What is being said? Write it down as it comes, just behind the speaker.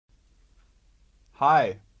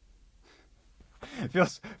Hi. It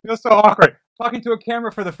feels so awkward talking to a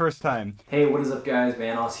camera for the first time. Hey, what is up guys,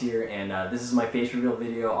 Vanos here, and this is my face reveal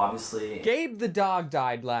video, obviously. Gabe the dog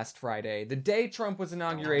died last Friday, the day Trump was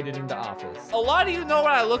inaugurated into office. A lot of you know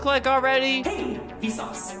what I look like already. Hey,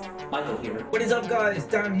 Vsauce. Michael here. What is up guys,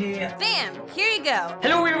 Dan here. Bam, here you go.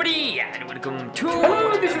 Hello everybody, and welcome to...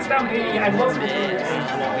 Hello, this is Dan here. I love this.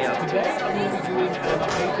 Today I'm going to be doing an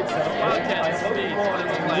updated set of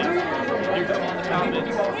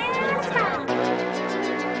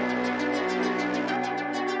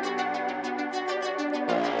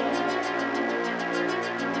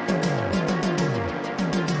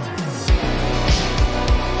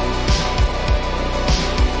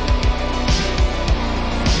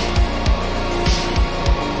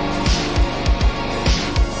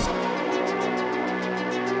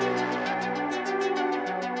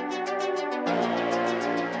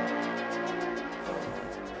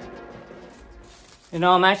You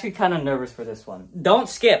know, I'm actually kind of nervous for this one. Don't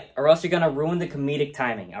skip, or else you're gonna ruin the comedic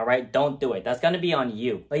timing, alright? Don't do it. That's gonna be on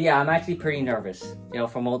you. But yeah, I'm actually pretty nervous, you know,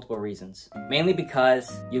 for multiple reasons. Mainly because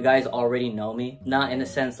you guys already know me. Not in the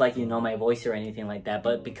sense like you know my voice or anything like that,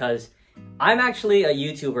 but because I'm actually a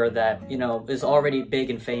YouTuber that, you know, is already big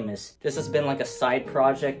and famous. This has been like a side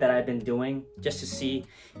project that I've been doing just to see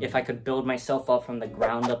if I could build myself up from the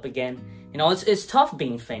ground up again. You know, it's tough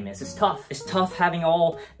being famous. It's tough. It's tough having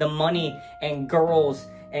all the money and girls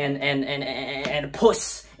and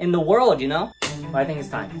puss in the world, you know? But I think it's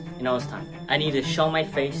time. You know, it's time. I need to show my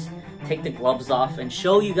face, take the gloves off, and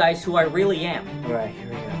show you guys who I really am. All right, here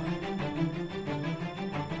we go.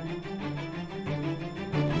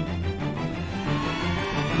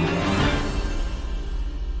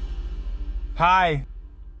 Hi.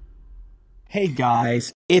 Hey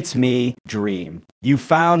guys, it's me, Dream. You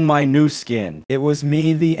found my new skin. It was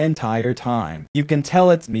me the entire time. You can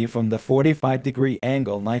tell it's me from the 45-degree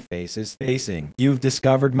angle my face is facing. You've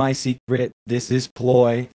discovered my secret. This is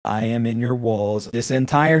ploy. I am in your walls. This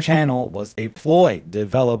entire channel was a ploy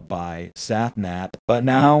developed by Satnat, but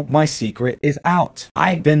now my secret is out.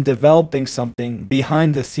 I've been developing something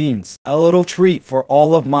behind the scenes. A little treat for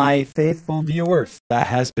all of my faithful viewers that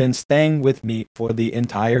has been staying with me for the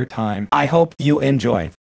entire time. I hope you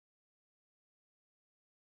enjoy.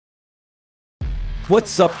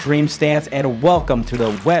 What's up, Dream Stance, and welcome to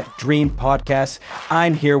the Wet Dream Podcast.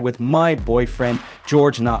 I'm here with my boyfriend,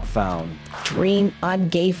 George Not Found. Dream, I'm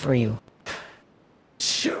gay for you.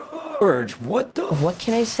 George, what the? What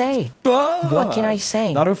can I say? Fuck? What can I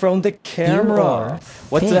say? Not in front of the camera.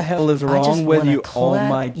 What the hell is wrong with you? Oh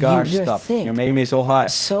my gosh, stop. You're making me so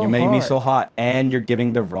hot. You're making me so hot, and you're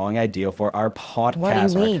giving the wrong idea for our podcast. What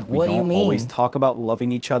do you mean? We don't always talk about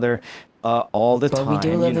loving each other. All the time. But we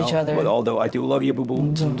do love each other. But although I do love you, boo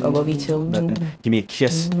boo. I love you too. Give me a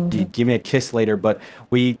kiss. Give me a kiss later. But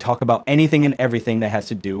we talk about anything and everything that has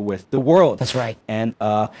to do with the world. That's right. And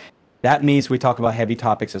that means we talk about heavy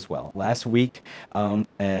topics as well. Last week,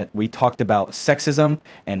 we talked about sexism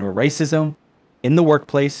and racism in the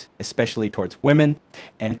workplace, especially towards women.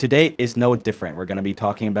 And today is no different. We're going to be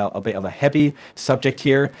talking about a bit of a heavy subject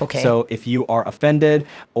here. Okay. So if you are offended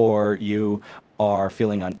or you are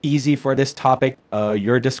feeling uneasy for this topic,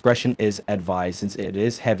 your discretion is advised since it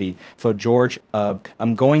is heavy. So George,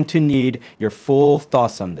 I'm going to need your full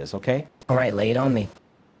thoughts on this, okay? All right, lay it on me.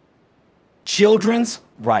 Children's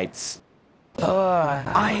rights.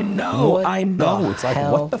 I know. It's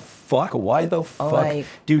like, what the fuck? Why the fuck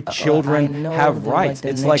do children have rights?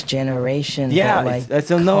 It's like generation. Yeah, like,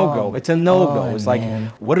 it's a no-go. It's a no-go. It's like,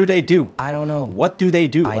 what do they do? I don't know. What do they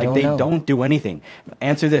do? Like, they know. don't do anything.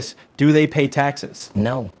 Answer this. Do they pay taxes?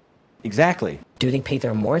 No. Exactly. Do they pay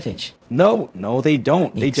their mortgage? No, they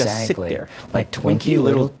don't. They just sit Exactly. there Like Twinkie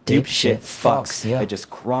little dipshit fucks. Yeah. They just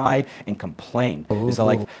cry and complain. It's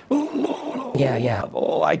like, Yeah.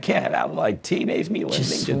 oh, I can't. I'm like Teenage Mutant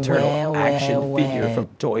Just Ninja Turtle action figure from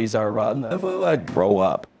Toys R Us. Grow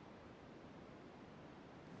up.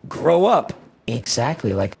 Grow up.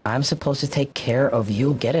 Exactly. Like, I'm supposed to take care of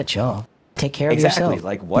you. Get a job. Take care of Exactly. yourself.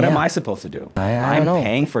 Like, what am I supposed to do? I don't know.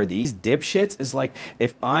 Paying for these dipshits. It's like,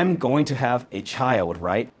 if I'm going to have a child,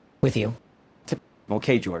 right? With you.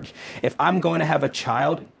 Okay, George. If I'm going to have a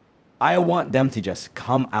child, I want them to just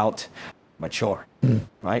come out mature,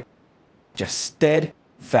 right? Just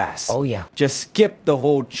steadfast. Oh, yeah. Just skip the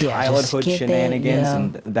whole Yeah, just childhood skip it, shenanigans yeah.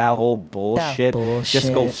 and that whole bullshit.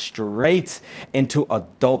 Just go straight into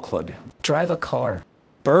adulthood. Drive a car.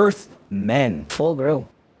 Birth men. Full grill.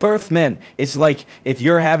 Birth men. It's like if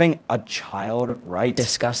you're having a child, right?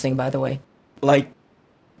 Disgusting, by the way. Like,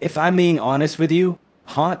 if I'm being honest with you,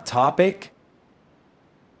 Hot Topic,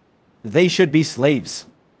 they should be slaves.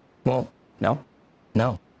 Well, No?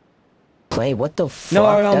 No. Clay, what the fuck?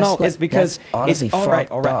 No. It's because honestly it's all right.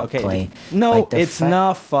 Okay. Clay. No, Like, it's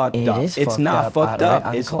not fucked it up. is It's not fucked alright, up.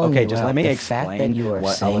 I'm It's calling okay. you Just out. let me The fact that explain you are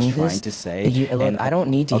what I was saying trying this, to say. look, I don't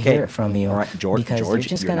need to hear it from you. All right, George. because George,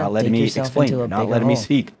 just you're gonna not letting dig me yourself explain. into You're a not bigger letting me hole.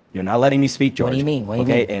 speak. You're not letting me speak, George. What do you mean? What do you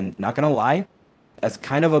okay, mean? and not gonna lie, that's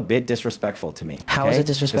kind of a bit disrespectful to me. How is okay? it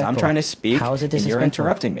disrespectful? Because I'm trying to speak, How is it and you're disrespectful?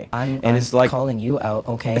 interrupting me. I'm it's like calling you out,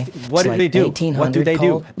 okay? What do It's they like do? 1800 What do they do?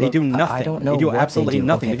 called. They do Look, nothing. I don't know They do what absolutely they do,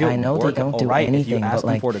 nothing. okay? They do I know they work don't do all right. anything, If you ask but them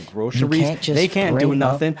like, for the you groceries, can't just they can't do bring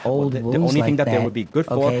up nothing. old the wounds only thing like that they would be good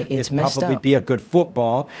for okay? is It's messed probably up. be a good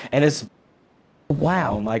football, and it's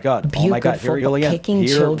Wow. Oh my God! Be Oh my good God! Here we for go again. kicking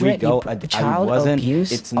Here children, we go. child I wasn't.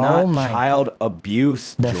 abuse. It's not Oh my. child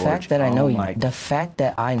abuse, The George. fact that I know Oh you. my- The fact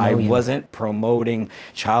that I know I you. wasn't promoting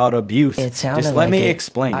child abuse. It sounded Just let like me it.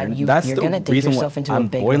 explain. That's You're the gonna dig reason why yourself into a I'm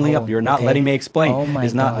big boiling hole, up. You're not okay? letting me explain. Oh my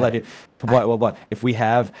It's not God. letting. What? If we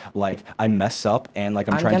have like I mess up and like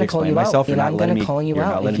I'm trying to gonna call explain you out, myself, you're and not I'm letting gonna me. call you You're out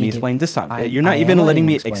not if letting you me do- explain this time. I- You're I not am even letting letting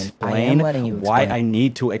me you explain. I am explain letting you why explain. I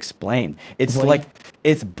need to explain. It's What do like you-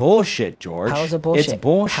 it's bullshit, George. How is it bullshit? It's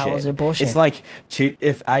bullshit. How is it bullshit? It's like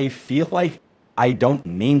if I feel like I don't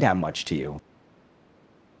mean that much to you,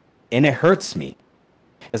 and it hurts me.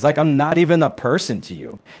 It's like I'm not even a person to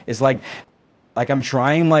you. It's like I'm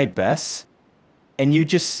trying my best, and you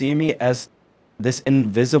just see me as this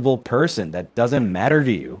invisible person that doesn't matter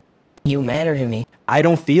to you. You matter to me. I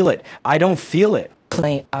don't feel it. I don't feel it.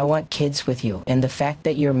 Clay, I want kids with you, and the fact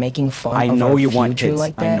that you're making fun I of know our you want future kids.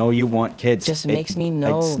 like that I know you want kids. just makes me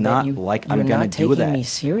know it's that not you, like you're I'm gonna not do taking that. me All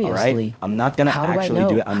seriously. right? I'm not gonna How do I actually know?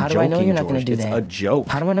 do it. I'm How do joking, I know you're not George. gonna do It's that? a joke.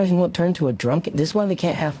 How do I know you won't turn to a drunk? This is why we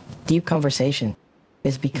can't have deep conversation.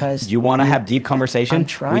 Is because You want to have deep conversation? I'm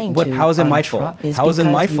trying What? to. How is it I'm my try- fault? it's How is it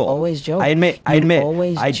my because you fault? always joke. I admit. You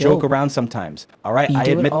always I joke joke. around sometimes. All right. You I do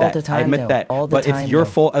it admit all that. the time, I admit though. that. All the But time, it's your though.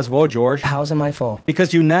 fault as well, George. How's it my fault?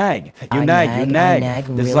 Because you nag. You I nag. nag, You I nag.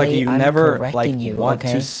 nag, It's like really? you I'm never correcting you, want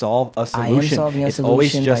okay? to solve a I am solution. solving a It's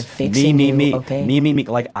always solution by just fixing me, you, me, okay? me.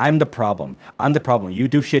 Like I'm the problem. I'm the problem. You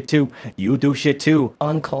do shit too. You do shit too.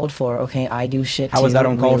 Uncalled for. Okay, I do shit How too. is that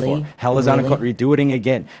uncalled Really? for? How is that Really? uncalled for? You're doing it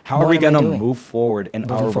again. How are What we am I gonna doing? move forward in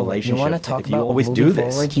Moving our forward. relationship You want to talk if you about always moving do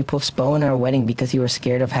this? forward? You postponed our wedding because you were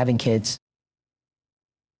scared of having kids.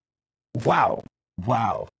 Wow.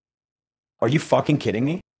 Are you fucking kidding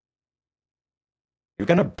me? You're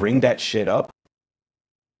gonna bring that shit up?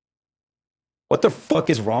 What the fuck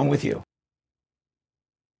is wrong with you?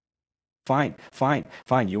 Fine.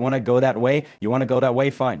 You wanna go that way?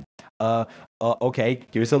 Fine. Okay,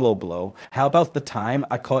 here's a low blow. How about the time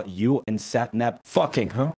I caught you and Satnap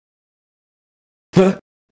fucking, huh?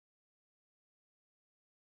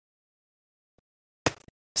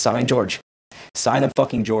 Silent George. Silent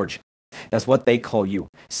fucking George. That's what they call you.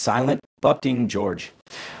 Silent fucking George.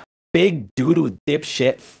 Big doodoo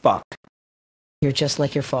dipshit fuck. You're just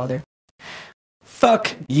like your father.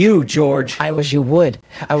 Fuck you, George. I wish you would.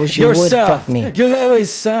 I wish you You're would soft. fuck me. You're very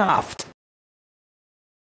soft.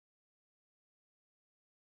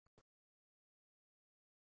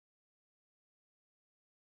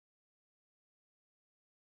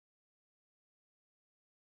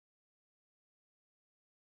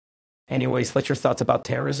 Anyways, what's your thoughts about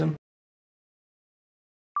terrorism?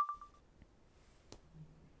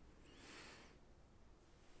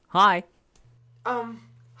 Hi.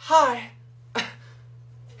 Hi.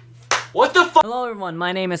 What the fuck? Hello everyone,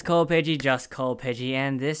 my name is Koipidgey, just Koipidgey,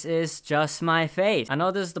 and this is just my face. I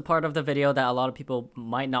know this is the part of the video that a lot of people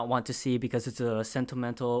might not want to see because it's a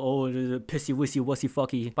sentimental, oh, pissy wissy wussy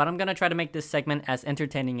fucky, but I'm gonna try to make this segment as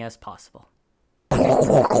entertaining as possible.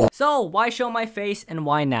 So, why show my face and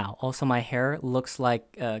why now? Also, my hair looks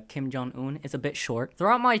like Kim Jong-un. It's a bit short.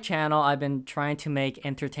 Throughout my channel, I've been trying to make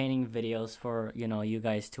entertaining videos for, you know, you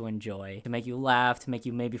guys to enjoy. To make you laugh, to make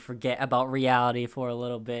you maybe forget about reality for a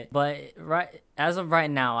little bit. But as of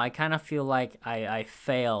right now, I kind of feel like I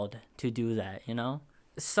failed to do that, you know?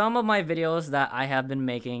 Some of my videos that I have been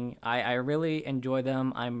making, I really enjoy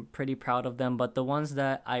them. I'm pretty proud of them. But the ones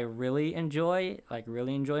that I really enjoy,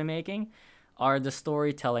 making, are the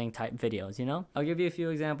storytelling type videos, you know? I'll give you a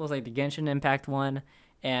few examples, like the Genshin Impact one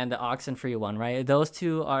and the Oxenfree one, right? Those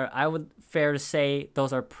two are, I would fair to say,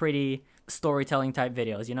 those are pretty storytelling type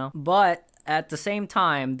videos, you know? But at the same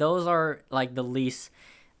time, those are like the least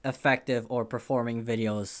effective or performing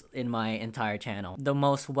videos in my entire channel. The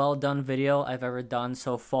most well done video I've ever done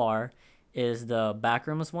so far is the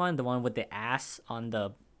Backrooms one, the one with the ass on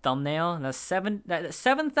the thumbnail. That's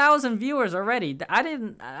 7,000 viewers already. I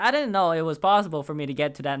didn't know it was possible for me to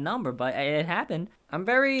get to that number, but it happened. I'm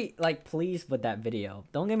very pleased with that video.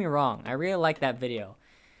 Don't get me wrong, I really like that video.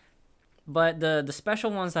 But the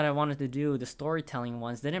special ones that I wanted to do, the storytelling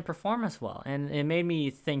ones, didn't perform as well, and it made me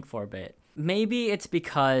think for a bit. Maybe it's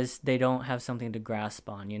because they don't have something to grasp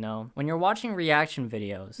on, you know? When you're watching reaction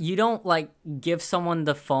videos, you don't like give someone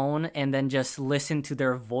the phone and then just listen to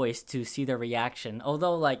their voice to see their reaction.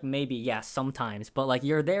 Although like maybe, yeah, sometimes, but like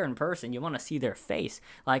you're there in person, you want to see their face.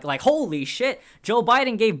 Like holy shit, Joe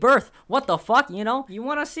Biden gave birth. What the fuck, you know? You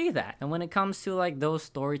want to see that. And when it comes to like those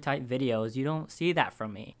story type videos, you don't see that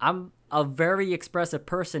from me. I'm a very expressive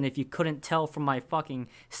person if you couldn't tell from my fucking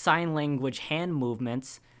sign language hand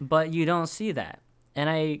movements, but you don't see that. And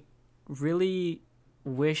I really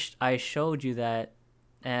wished I showed you that,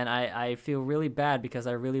 and I feel really bad because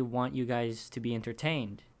I really want you guys to be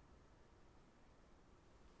entertained.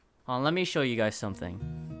 Let me show you guys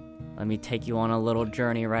something. Let me take you on a little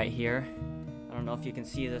journey right here. I don't know if you can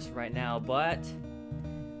see this right now, but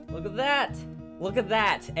look at that! Look at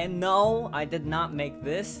that! And no, I did not make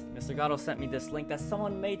this. Mr. Gatto sent me this link that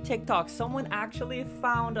someone made TikTok. Someone actually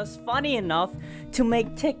found us funny enough to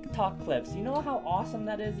make TikTok clips. You know how awesome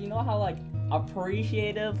that is? You know how like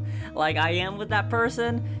appreciative like I am with that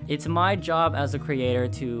person? It's my job as a creator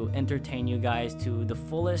to entertain you guys to the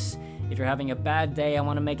fullest. If you're having a bad day, I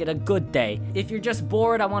want to make it a good day. If you're just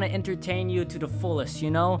bored, I want to entertain you to the fullest,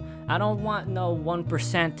 you know? I don't want no 1%,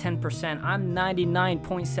 10%. I'm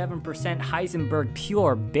 99.7% Heisenberg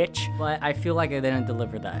pure, bitch. But I feel like I didn't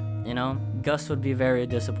deliver that, you know? Gus would be very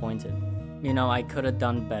disappointed. You know, I could have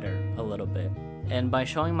done better a little bit. And by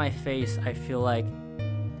showing my face, I feel like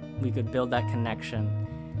we could build that connection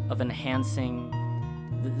of enhancing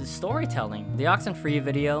the storytelling. The Oxenfree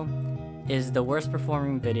video is the worst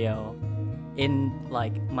performing video in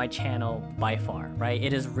like my channel by far, right?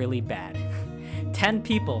 It is really bad. 10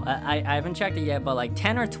 people, I haven't checked it yet, but like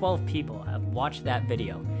 10 or 12 people have watched that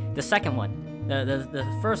video. The second one, the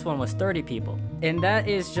first one was 30 people. And that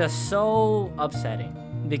is just so upsetting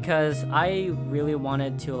because I really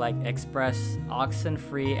wanted to like express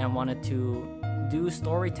Oxenfree and wanted to do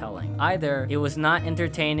storytelling. Either it was not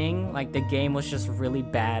entertaining, like the game was just really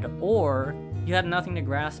bad, or you had nothing to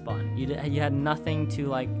grasp on. You had nothing to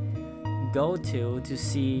like go to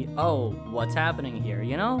see, oh, what's happening here,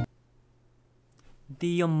 you know?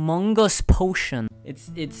 The Among Us potion. It's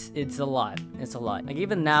a lot. It's a lot. Like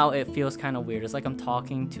even now it feels kind of weird. It's like I'm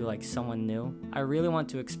talking to like someone new. I really want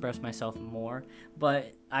to express myself more,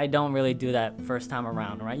 but I don't really do that first time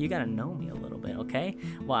around, right? You gotta know me a little bit, okay?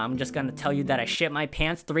 Well, I'm just gonna tell you that I shit my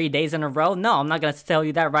pants 3 days in a row? No, I'm not gonna tell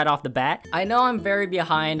you that right off the bat. I know I'm very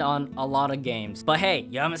behind on a lot of games, but hey,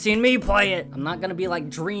 you haven't seen me play it. I'm not gonna be like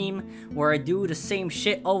Dream, where I do the same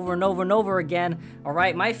shit over and over and over again,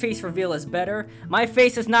 alright? My face reveal is better. My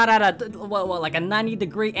face is not at a, what, like a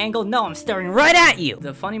 90-degree angle? No, I'm staring right at you!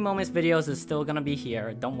 The Funny Moments videos is still gonna be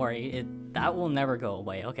here. Don't worry, that will never go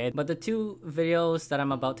away, okay? But the 2 videos that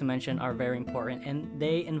I'm about to mention are very important, and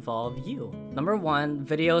they involve you. Number 1,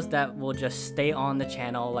 videos that will just stay on the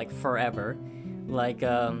channel like forever. Like,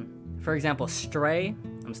 for example, Stray.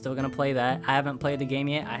 I'm still gonna play that. I haven't played the game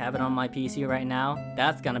yet. I have it on my PC right now.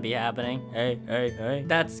 That's gonna be happening. Hey.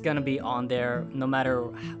 That's gonna be on there no matter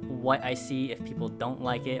what I see, if people don't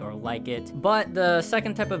like it or like it. But the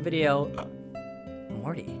second type of video...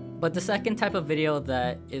 Morty. But the second type of video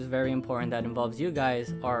that is very important that involves you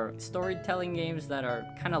guys are storytelling games that are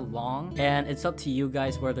kind of long, and it's up to you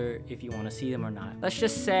guys whether if you want to see them or not. Let's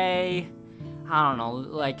just say, I don't know,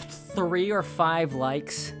 like 3 or 5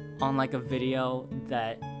 likes on like a video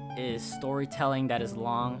that is storytelling that is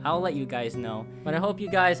long. I'll let you guys know, but I hope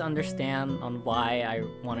you guys understand on why I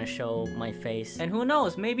want to show my face. And who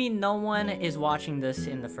knows, maybe no one is watching this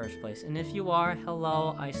in the first place, and if you are,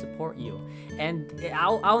 hello, I support you. And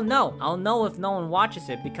I'll know if no one watches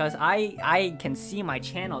it, because I can see my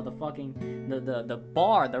channel, the fucking the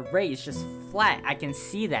bar, the rate is just flat. I can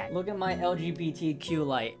see that. Look at my LGBTQ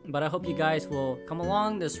light. But I hope you guys will come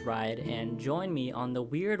along this ride and join me on the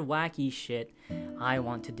weird wacky shit I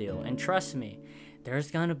want to do. And trust me,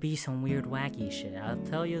 there's gonna be some weird wacky shit, I'll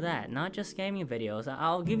tell you that. Not just gaming videos.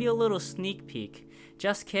 I'll give you a little sneak peek.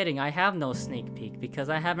 Just kidding, I have no sneak peek because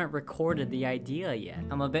I haven't recorded the idea yet.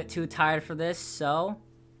 I'm a bit too tired for this, so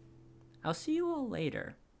I'll see you all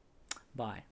later. Bye.